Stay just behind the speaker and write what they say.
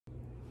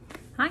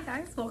Hi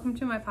guys, welcome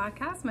to my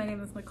podcast. My name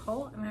is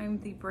Nicole and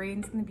I'm the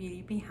brains and the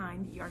beauty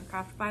behind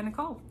Yarncraft by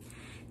Nicole.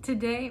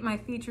 Today my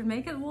featured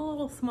make is a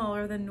little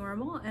smaller than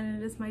normal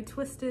and it is my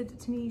twisted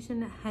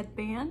Tunisian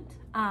headband.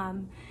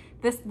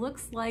 This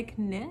looks like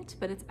knit,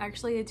 but it's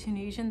actually a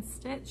Tunisian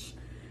stitch,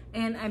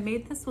 and I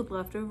made this with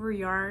leftover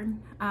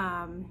yarn.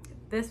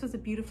 This was a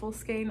beautiful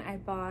skein I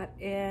bought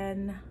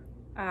in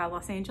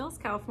Los Angeles,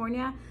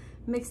 California,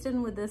 mixed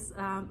in with this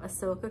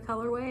Ahsoka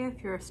colorway.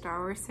 If you're a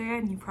Star Wars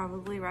fan, you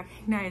probably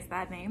recognize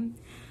that name.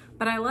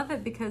 But I love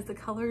it because the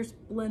colors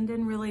blend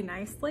in really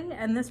nicely,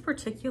 and this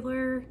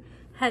particular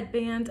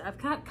headband I've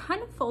got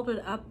kind of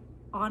folded up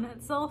on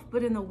itself,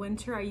 but in the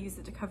winter I use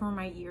it to cover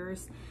my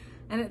ears,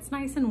 and it's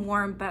nice and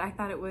warm, but I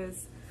thought it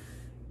was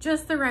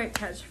just the right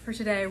touch for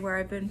today where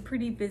I've been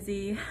pretty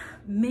busy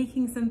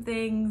making some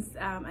things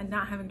and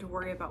not having to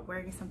worry about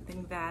wearing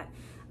something that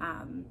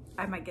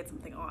I might get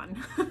something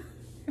on.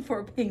 If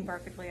we're being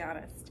perfectly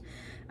honest.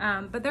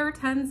 But there are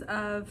tons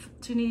of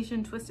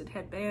Tunisian twisted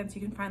headbands.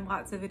 You can find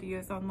lots of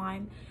videos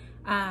online.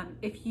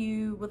 If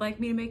you would like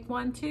me to make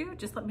one too,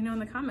 just let me know in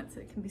the comments.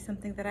 It can be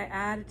something that I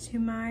add to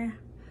my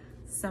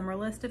summer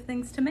list of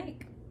things to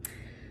make.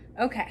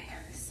 Okay,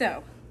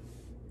 so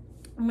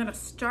I'm gonna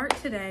start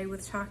today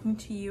with talking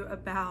to you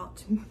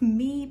about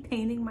me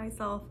painting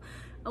myself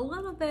a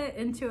little bit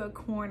into a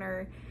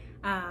corner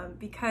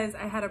because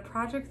I had a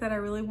project that I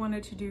really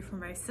wanted to do for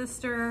my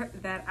sister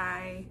that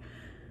I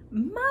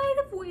might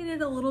have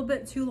waited a little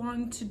bit too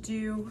long to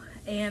do,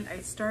 and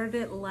I started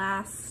it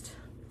last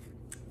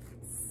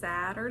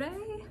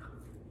Saturday.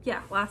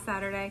 Yeah, last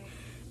Saturday,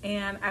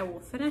 and I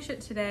will finish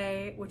it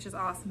today, which is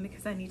awesome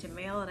because I need to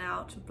mail it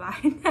out by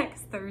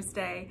next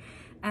Thursday,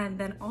 and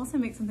then also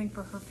make something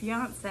for her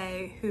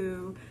fiance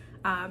who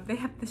they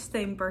have the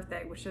same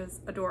birthday, which is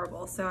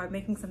adorable. So I'm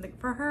making something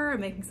for her.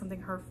 I'm making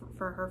something for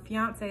her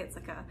fiance. It's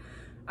like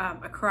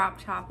a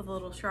crop top with a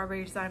little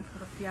strawberry design for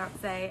her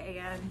fiance,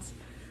 and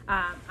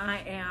I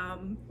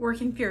am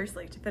working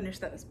furiously to finish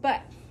those.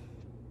 But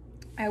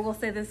I will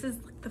say this is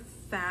like the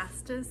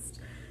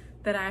fastest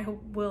that I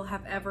will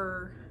have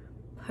ever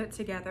put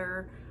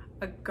together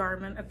a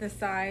garment of this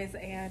size,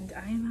 and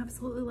I am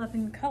absolutely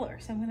loving the color.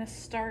 So I'm going to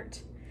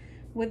start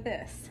with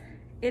this.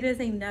 It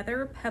is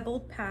another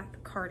Pebbled Path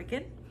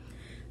cardigan,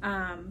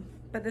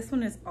 but this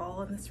one is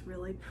all in this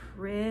really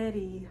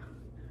pretty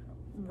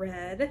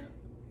red.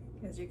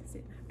 As you can see,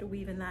 I have to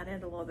weave in that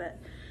end a little bit.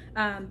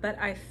 But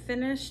I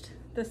finished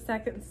the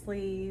second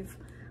sleeve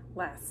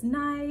last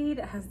night.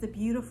 It has the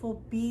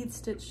beautiful bead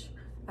stitch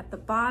at the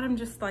bottom,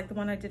 just like the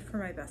one I did for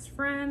my best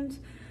friend.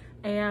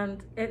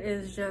 And it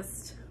is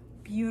just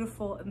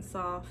beautiful and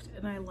soft,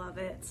 and I love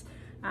it.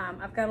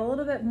 I've got a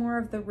little bit more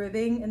of the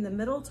ribbing in the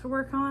middle to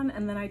work on,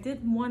 and then I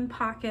did one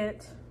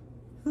pocket.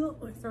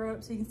 Let me throw it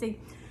up so you can see.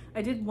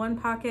 I did one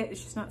pocket,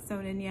 it's just not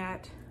sewn in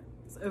yet.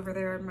 It's over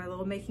there in my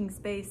little making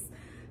space.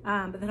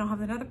 But then I'll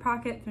have another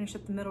pocket, finish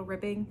up the middle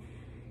ribbing,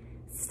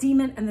 steam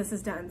it, and this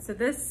is done. So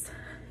this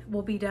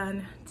will be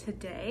done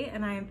today,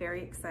 and I am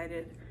very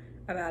excited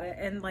about it.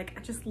 And like, I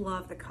just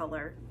love the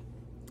color.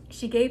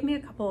 She gave me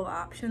a couple of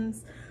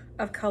options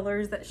of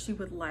colors that she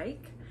would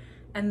like,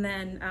 and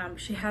then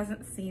she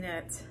hasn't seen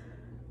it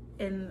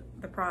in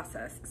the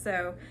process.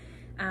 So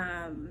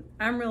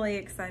I'm really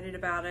excited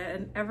about it,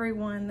 and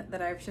everyone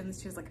that I've shown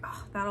this to is like,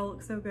 oh, that'll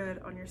look so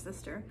good on your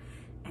sister,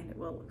 and it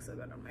will look so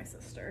good on my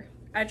sister.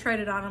 I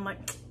tried it on, I'm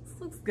like, this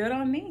looks good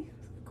on me.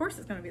 Of course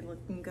it's gonna be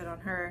looking good on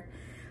her.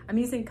 I'm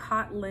using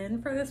cotton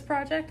for this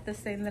project, the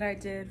same that I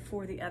did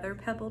for the other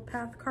Pebbled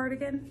Path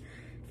cardigan,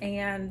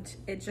 and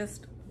it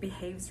just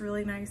behaves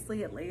really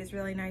nicely. It lays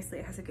really nicely.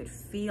 It has a good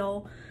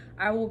feel.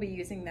 I will be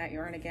using that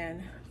yarn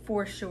again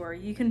for sure.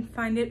 You can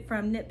find it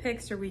from Knit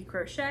Picks or We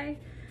Crochet,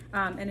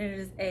 and it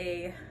is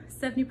a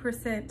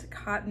 70%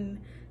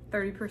 cotton,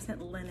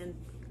 30% linen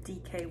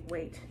DK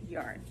weight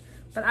yarn.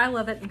 But I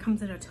love it and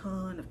comes in a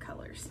ton of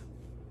colors.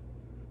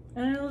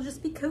 And it'll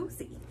just be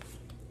cozy.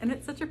 And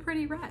it's such a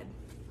pretty red.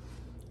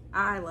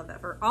 I love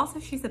that for her. Also,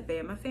 she's a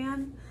Bama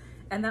fan,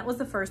 and that was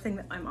the first thing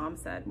that my mom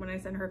said when I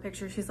sent her a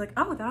picture. She's like,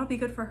 oh, that'll be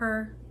good for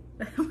her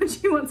when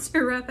she wants to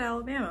rep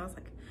Alabama. I was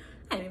like,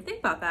 I didn't even think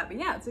about that, but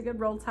yeah, it's a good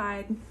roll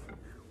tide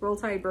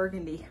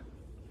burgundy.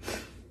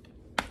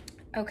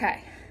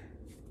 Okay,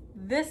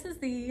 this is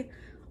the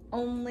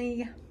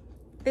only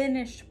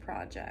finished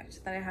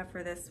project that I have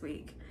for this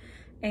week,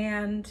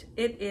 and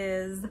it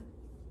is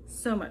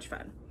so much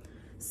fun.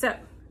 So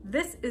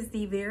this is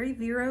the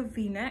Vero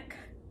V-neck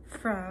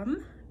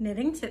from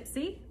Knitting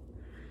Tipsy,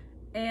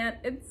 and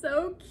it's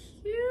so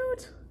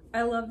cute.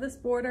 I love this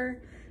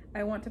border.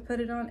 I want to put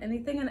it on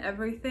anything and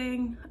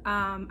everything.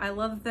 I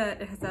love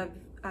that it has a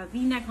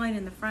V neckline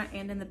in the front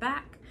and in the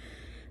back.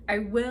 I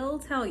will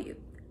tell you,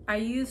 I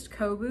used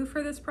Kobu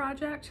for this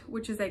project,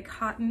 which is a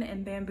cotton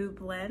and bamboo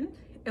blend.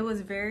 It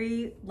was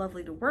very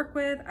lovely to work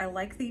with. I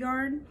like the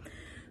yarn,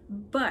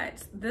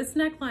 but this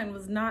neckline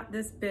was not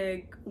this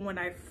big when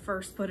I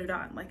first put it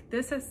on. Like,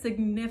 this has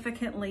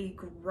significantly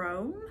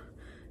grown.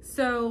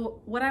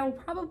 So what I will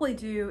probably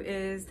do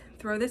is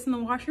throw this in the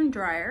washer and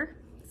dryer,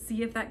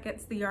 see if that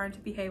gets the yarn to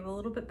behave a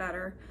little bit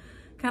better,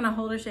 kind of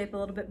hold a shape a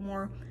little bit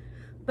more.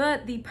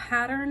 But the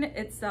pattern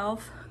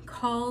itself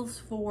calls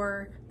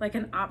for like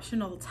an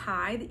optional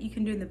tie that you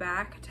can do in the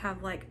back to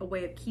have like a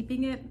way of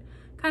keeping it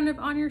kind of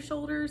on your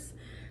shoulders.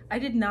 I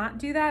did not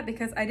do that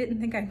because I didn't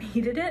think I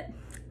needed it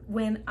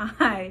when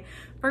I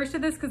first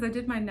did this, because I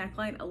did my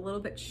neckline a little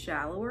bit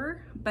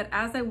shallower. But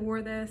as I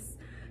wore this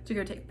to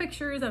go take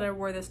pictures and I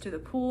wore this to the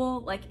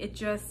pool, like it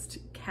just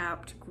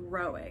kept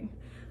growing.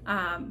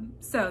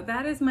 So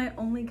that is my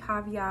only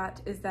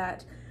caveat, is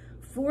that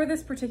for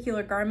this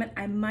particular garment,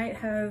 I might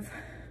have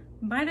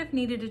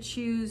needed to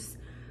choose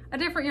a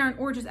different yarn,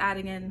 or just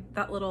adding in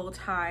that little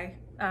tie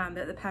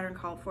that the pattern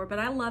called for. But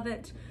I love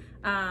it.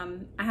 I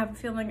have a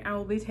feeling I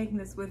will be taking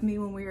this with me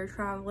when we are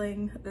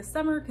traveling this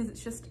summer, because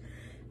it's just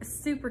a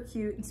super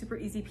cute and super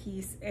easy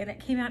piece, and it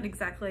came out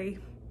exactly,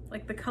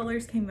 like the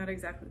colors came out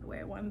exactly the way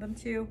I wanted them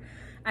to.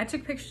 I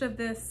took pictures of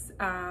this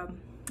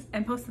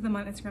and posted them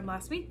on Instagram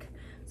last week.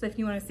 So if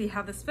you want to see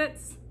how this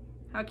fits,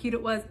 how cute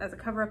it was as a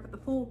cover up at the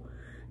pool,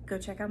 go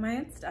check out my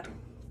Insta.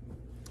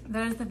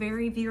 That is the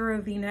Very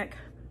Vero V-neck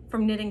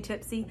from Knitting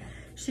Tipsy.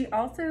 She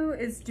also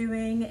is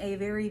doing a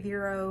Very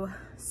Vero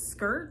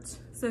skirt.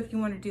 So if you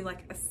want to do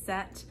like a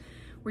set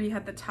where you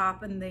have the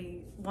top and the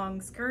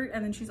long skirt,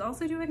 and then she's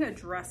also doing a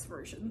dress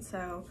version.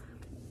 So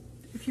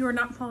if you are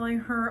not following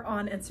her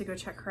on Insta, go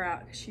check her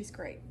out, because she's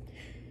great.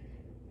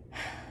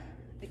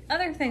 The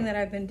other thing that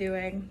I've been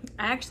doing,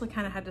 I actually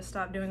kind of had to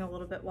stop doing a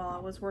little bit while I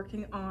was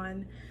working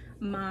on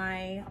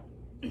my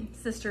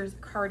sister's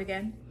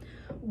cardigan,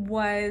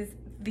 was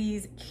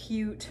these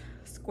cute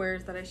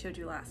squares that I showed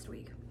you last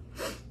week.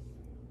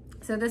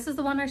 So this is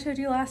the one I showed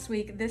you last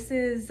week. This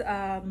is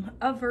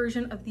a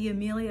version of the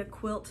Amelia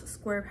quilt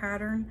square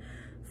pattern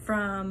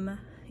from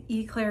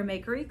Claire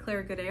Makery,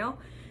 Claire Goodale.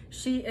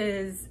 She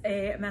is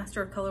a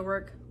master of color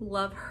work.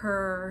 Love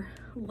her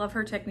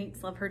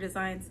techniques, love her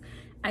designs.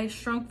 I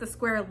shrunk the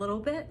square a little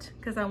bit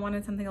because I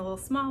wanted something a little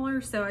smaller,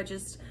 so I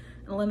just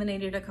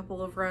eliminated a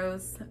couple of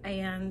rows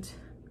and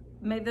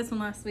made this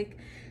one last week.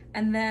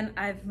 And then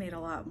I've made a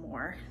lot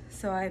more.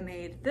 So I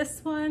made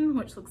this one,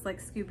 which looks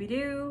like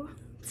Scooby-Doo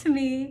to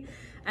me.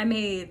 I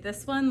made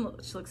this one,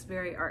 which looks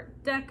very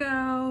Art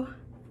Deco.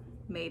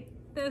 Made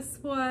this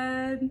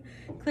one.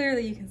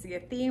 Clearly you can see a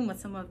theme with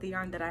some of the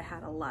yarn that I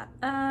had a lot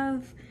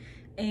of.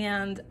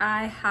 And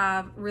I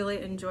have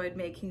really enjoyed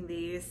making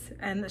these,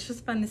 and it's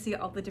just fun to see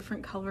all the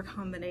different color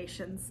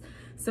combinations.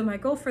 So my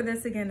goal for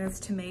this again is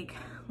to make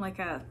like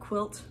a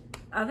quilt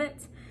of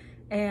it,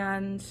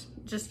 and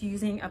just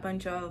using a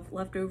bunch of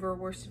leftover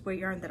worsted weight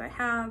yarn that I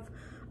have.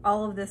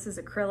 All of this is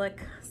acrylic,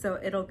 so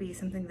it'll be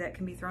something that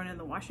can be thrown in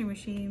the washing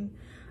machine,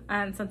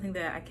 and something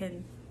that I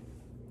can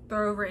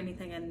throw over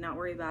anything and not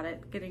worry about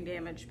it getting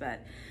damaged.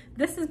 But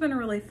this has been a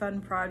really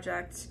fun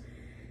project,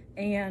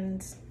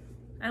 and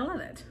I love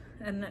it.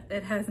 And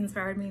it has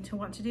inspired me to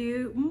want to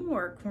do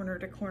more corner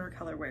to corner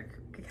color work,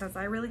 because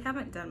I really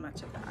haven't done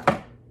much of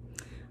that.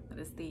 That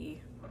is the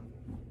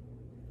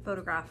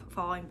photograph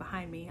falling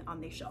behind me on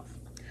the shelf.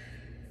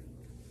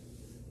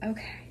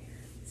 Okay,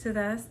 so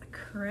that's the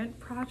current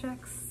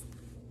projects,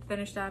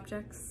 finished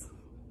objects,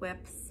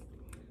 whips.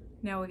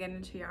 Now we get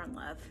into yarn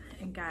love.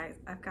 And guys,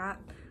 I've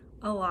got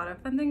a lot of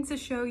fun things to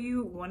show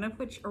you, one of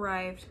which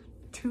arrived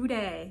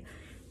today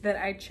that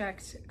I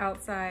checked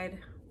outside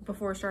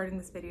before starting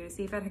this video to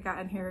see if it had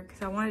gotten here,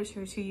 because I wanted to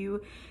show it to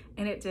you,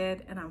 and it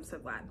did, and I'm so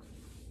glad.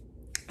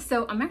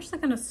 So I'm actually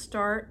going to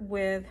start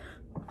with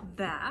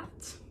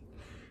that,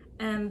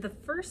 and the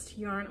first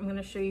yarn I'm going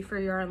to show you for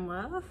yarn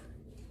love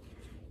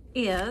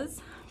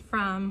is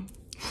from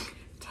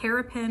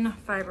Terrapin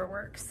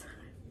Fiberworks.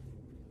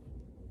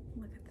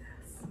 Look at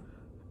this.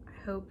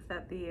 I hope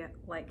that the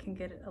light can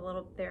get it a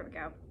little, there we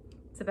go.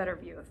 It's a better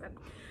view of it.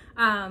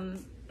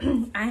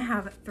 I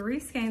have 3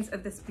 skeins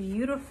of this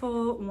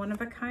beautiful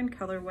one-of-a-kind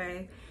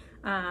colorway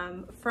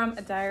from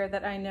a dyer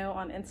that I know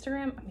on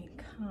Instagram. I mean,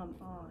 come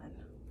on.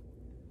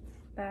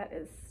 That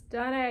is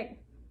stunning.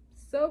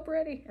 So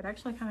pretty. It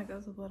actually kind of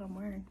goes with what I'm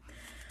wearing.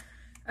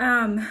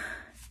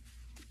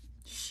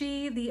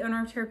 The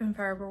owner of Terrapin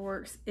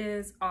Fiberworks,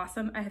 is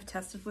awesome. I have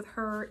tested with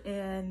her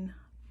in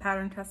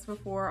pattern tests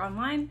before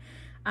online,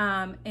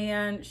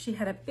 and she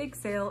had a big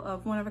sale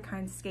of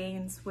one-of-a-kind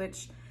skeins,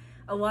 which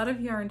a lot of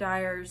yarn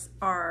dyers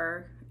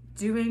are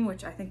doing,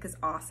 which I think is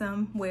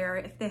awesome, where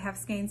if they have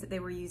skeins that they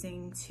were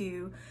using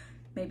to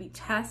maybe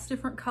test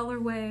different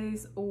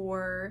colorways,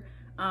 or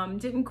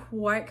didn't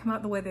quite come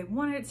out the way they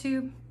wanted it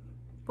to,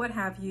 what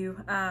have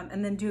you,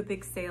 and then do a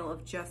big sale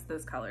of just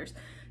those colors.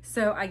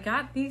 So I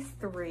got these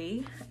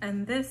 3,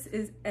 and this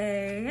is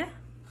a,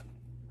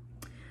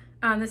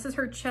 this is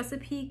her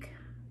Chesapeake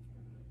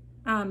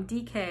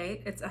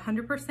DK. It's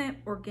 100%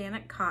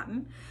 organic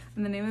cotton,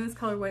 and the name of this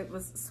colorway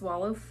was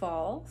Swallow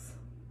Falls.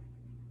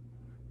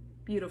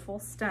 Beautiful,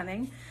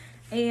 stunning,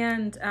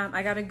 and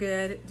I got a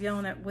good deal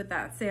on it with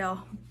that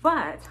sale.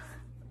 But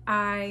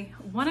I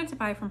wanted to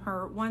buy from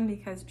her, 1,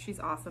 because she's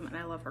awesome and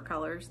I love her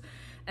colors,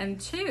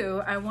 and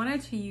 2, I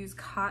wanted to use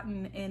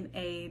cotton in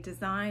a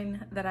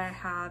design that I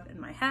have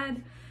in my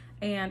head,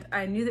 and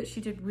I knew that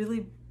she did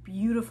really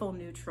beautiful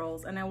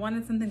neutrals, and I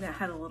wanted something that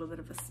had a little bit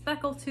of a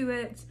speckle to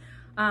it,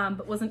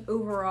 but was an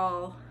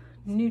overall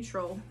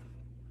neutral.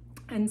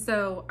 And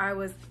so I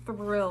was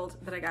thrilled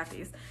that I got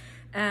these.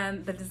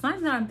 And the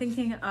design that I'm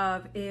thinking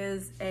of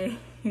is a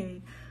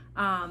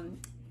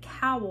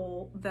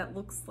cowl that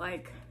looks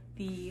like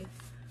the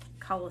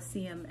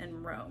Colosseum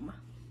in Rome,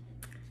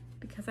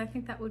 because I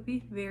think that would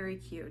be very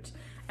cute.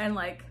 And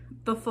like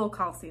the full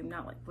Colosseum,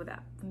 not like with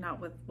that, not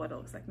with what it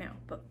looks like now,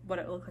 but what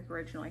it looked like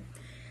originally.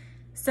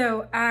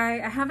 So I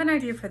have an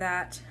idea for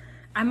that.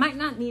 I might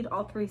not need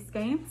all 3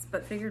 skeins,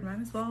 but figured might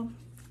as well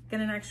get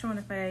an extra one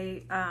if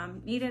I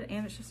need it,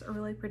 and it's just a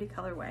really pretty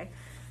colorway.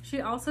 She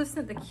also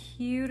sent the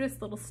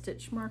cutest little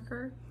stitch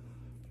marker.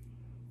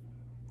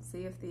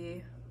 See if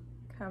the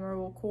camera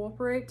will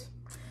cooperate.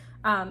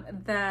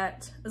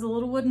 That is a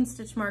little wooden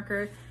stitch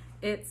marker.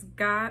 It's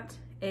got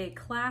a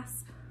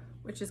clasp,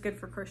 which is good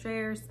for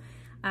crocheters,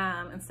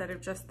 instead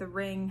of just the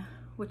ring,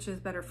 which is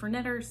better for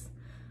knitters.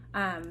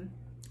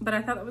 But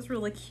I thought that was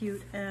really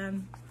cute,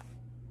 and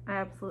I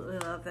absolutely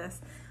love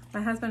this.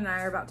 My husband and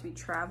I are about to be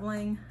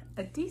traveling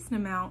a decent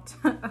amount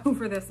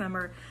over the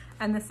summer,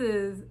 and this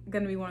is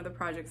going to be one of the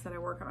projects that I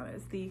work on,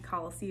 is the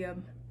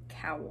Colosseum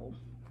cowl.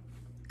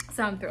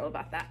 So I'm thrilled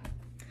about that.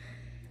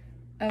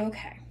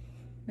 Okay,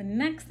 the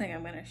next thing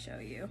I'm going to show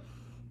you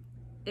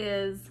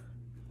is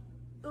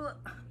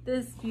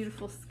this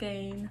beautiful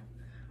skein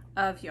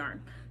of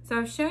yarn. So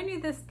I've shown you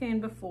this skein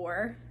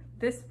before.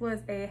 This was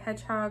a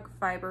Hedgehog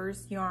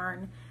Fibers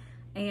yarn,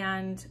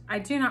 and I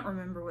do not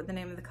remember what the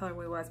name of the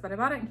colorway was, but I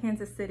bought it in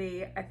Kansas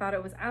City. I thought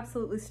it was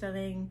absolutely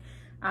stunning.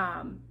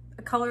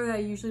 A color that I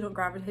usually don't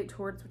gravitate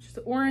towards, which is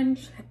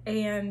orange,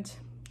 and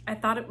I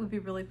thought it would be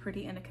really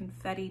pretty in a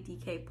confetti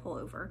DK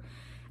pullover.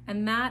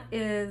 And that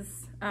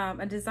is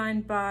a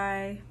design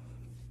by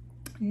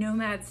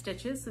Nomad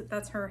Stitches.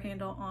 That's her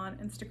handle on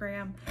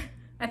Instagram.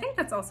 I think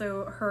that's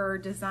also her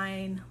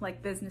design,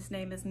 like, business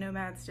name is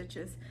Nomad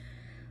Stitches.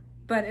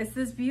 But it's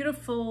this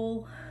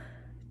beautiful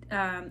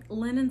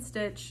linen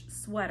stitch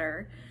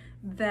sweater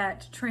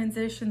that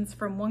transitions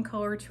from one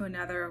color to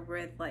another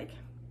with like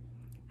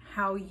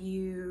how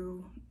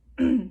you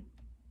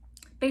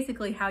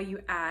basically how you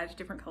add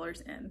different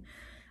colors in,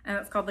 and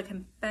it's called the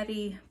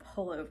confetti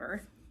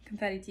pullover,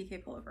 confetti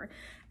DK pullover.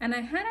 And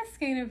I had a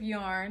skein of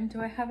yarn.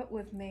 Do I have it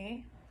with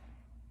me?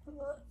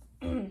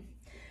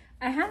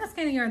 I had a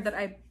skein of yarn that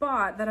I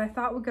bought that I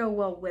thought would go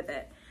well with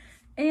it,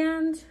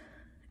 and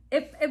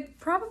it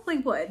probably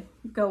would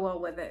go well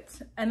with it.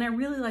 And I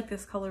really like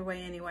this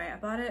colorway anyway. I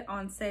bought it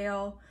on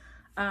sale,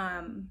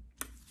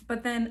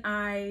 but then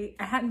I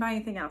hadn't bought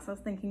anything else. I was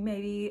thinking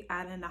maybe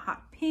add in a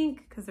hot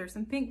pink, because there's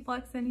some pink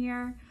flecks in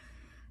here.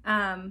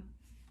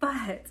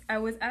 But I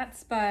was at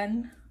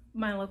Spun,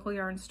 my local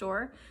yarn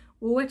store,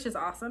 which is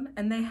awesome,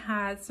 and they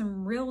had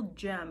some real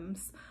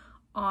gems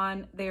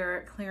on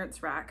their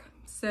clearance rack.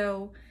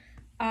 So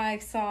I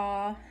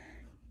saw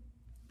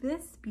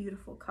this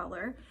beautiful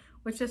color,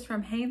 which is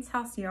from Haynes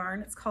House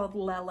Yarn. It's called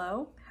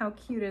Lello. How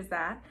cute is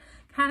that?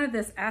 Kind of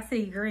this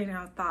acid green, and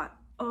I thought,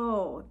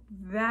 oh,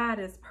 that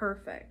is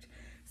perfect.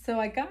 So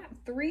I got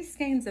 3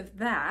 skeins of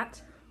that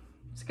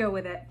to go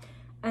with it.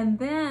 And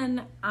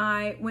then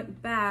I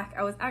went back.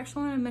 I was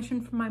actually on a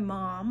mission for my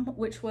mom,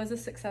 which was a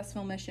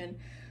successful mission,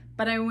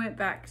 but I went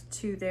back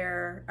to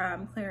their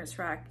clearance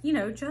rack, you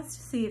know, just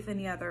to see if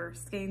any other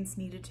skeins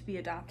needed to be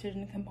adopted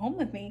and come home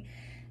with me.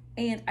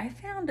 And I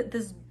found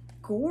this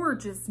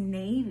gorgeous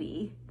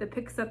navy that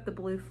picks up the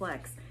blue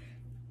flecks,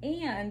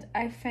 and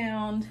I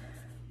found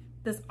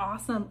this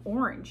awesome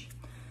orange.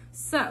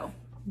 So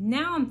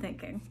now I'm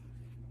thinking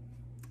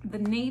the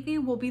navy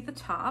will be the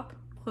top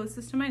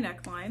closest to my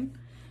neckline,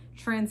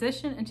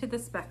 transition into the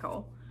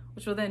speckle,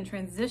 which will then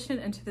transition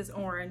into this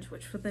orange,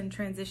 which will then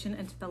transition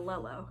into the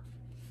Lello.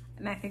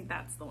 And I think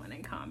that's the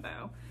winning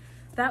combo.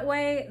 That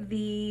way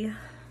the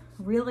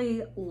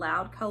really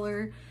loud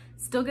color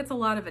still gets a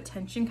lot of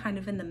attention kind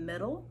of in the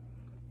middle,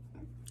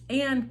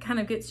 and kind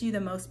of gets you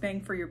the most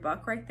bang for your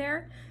buck right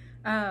there,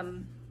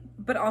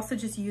 but also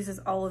just uses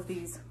all of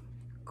these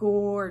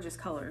gorgeous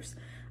colors.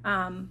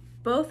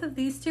 Both of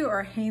these two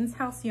are Haynes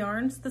House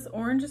yarns. This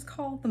orange is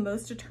called the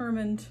Most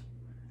Determined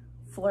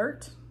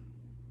Flirt.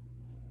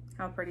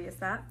 How pretty is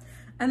that?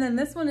 And then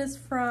this one is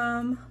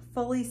from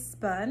Fully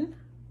Spun,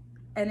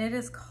 and it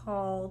is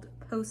called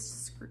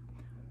Postscript.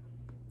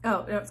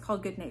 Oh, no, it's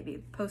called Good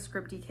Navy.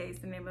 Postscript DK is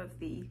the name of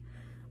the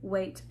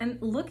weight. And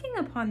looking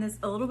upon this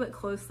a little bit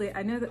closely,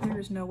 I know that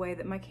there's no way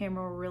that my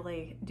camera will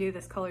really do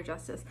this color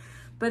justice,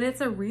 but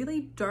it's a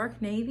really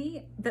dark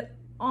navy that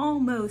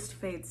almost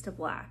fades to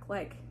black.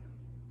 Like,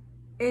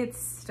 it's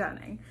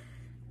stunning.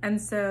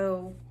 And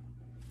so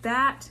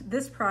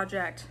this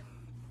project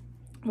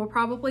will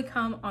probably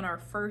come on our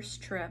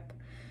first trip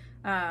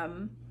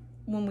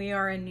when we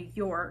are in New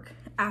York,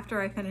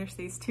 after I finish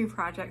these 2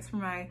 projects for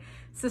my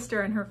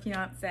sister and her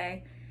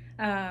fiance.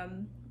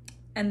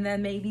 And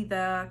then maybe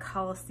the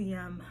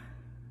Colosseum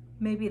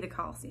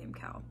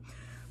cowl.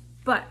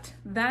 But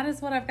that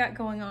is what I've got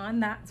going on.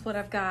 That's what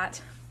I've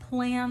got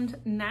planned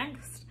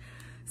next.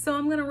 So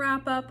I'm gonna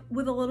wrap up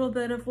with a little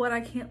bit of what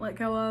I can't let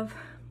go of.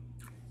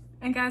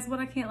 And guys,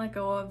 what I can't let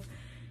go of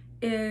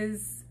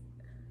is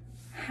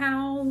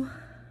how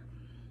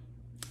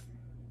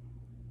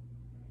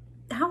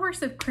our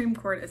Supreme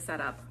Court is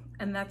set up.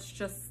 And that's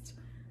just,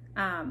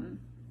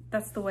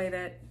 that's the way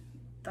that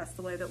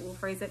we'll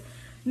phrase it.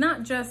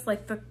 Not just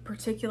like the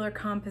particular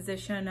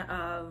composition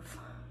of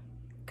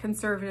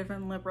conservative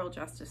and liberal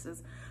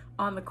justices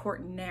on the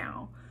court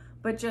now,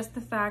 but just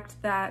the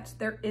fact that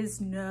there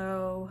is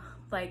no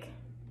like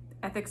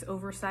ethics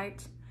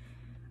oversight.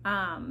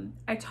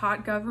 I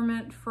taught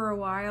government for a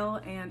while,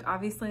 and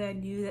obviously I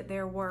knew that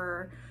there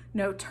were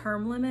no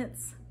term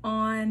limits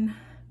on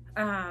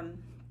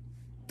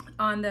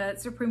the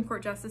Supreme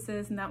Court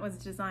justices, and that was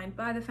designed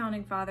by the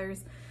Founding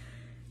Fathers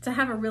to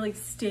have a really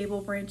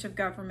stable branch of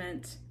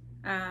government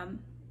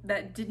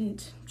that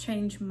didn't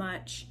change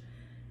much.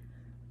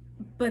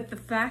 But the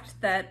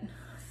fact that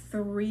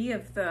 3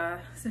 of the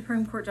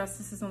Supreme Court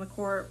justices on the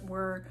court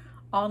were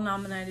all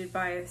nominated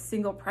by a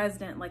single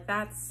president, like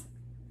that's,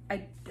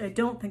 I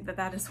don't think that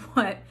that is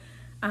what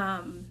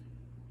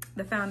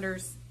the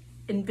founders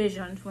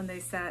envisioned when they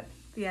set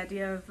the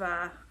idea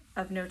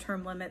of no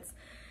term limits,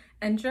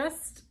 and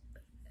just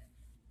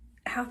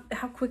how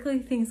quickly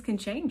things can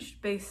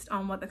change based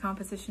on what the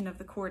composition of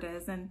the court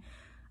is, and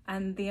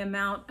the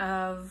amount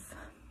of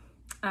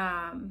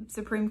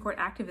Supreme Court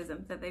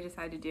activism that they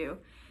decide to do.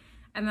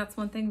 And that's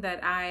one thing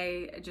that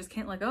I just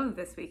can't let go of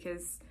this week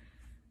is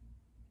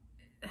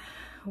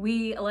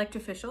we elect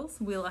officials,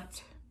 we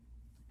elect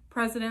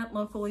president,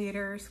 local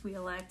leaders, we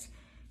elect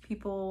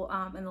people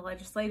in the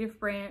legislative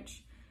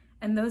branch,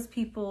 and those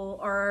people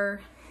are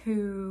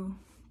who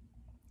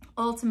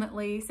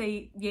ultimately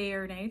say yay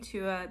or nay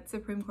to a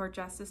Supreme Court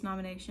justice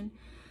nomination.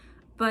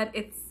 But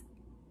it's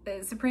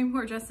Supreme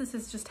Court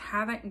justices just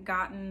haven't,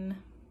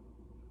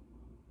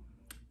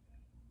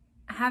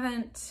 how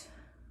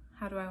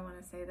do I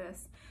want to say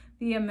this?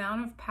 The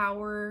amount of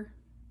power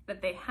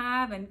that they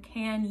have and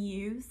can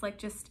use, like,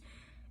 just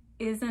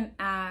isn't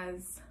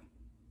as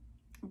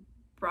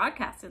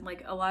broadcasted.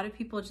 Like, a lot of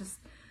people just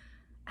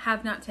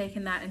have not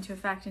taken that into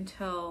effect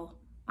until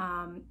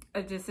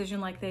a decision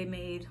like they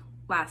made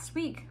last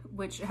week,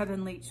 which had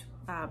been leaked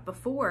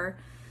before,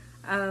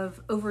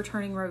 of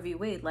overturning Roe v.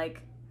 Wade.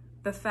 Like,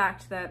 the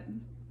fact that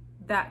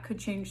that could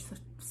change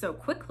so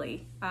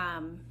quickly,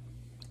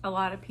 a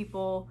lot of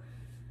people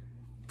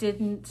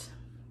didn't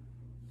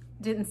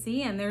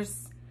see, and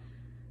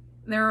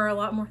there are a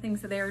lot more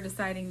things that they are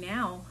deciding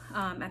now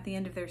at the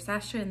end of their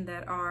session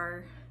that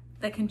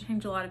can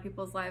change a lot of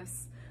people's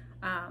lives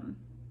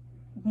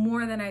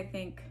more than I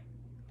think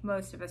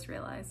most of us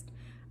realized.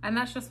 And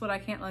that's just what I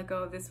can't let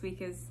go of this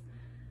week. Is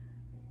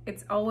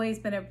it's always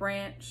been a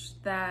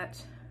branch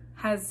that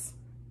has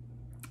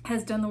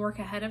done the work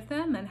ahead of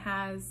them and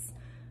has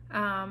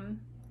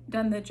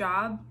done the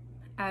job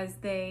as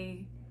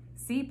they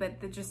see,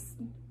 but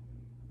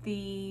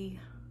the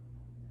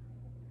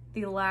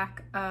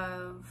lack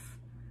of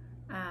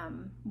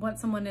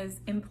once someone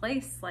is in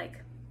place,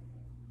 like,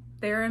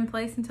 they're in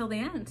place until the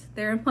end.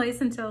 They're in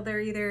place until they're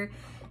either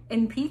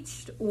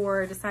impeached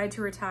or decide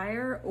to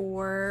retire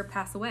or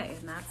pass away,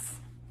 and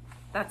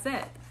that's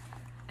it.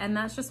 And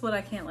that's just what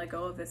I can't let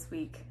go of this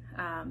week,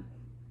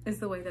 is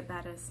the way that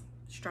that is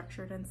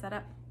structured and set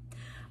up.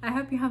 I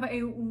hope you have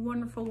a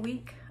wonderful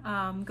week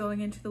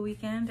going into the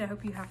weekend. I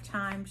hope you have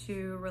time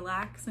to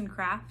relax and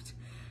craft,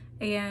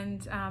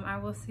 and I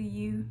will see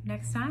you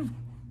next time.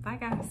 Bye,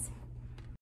 guys.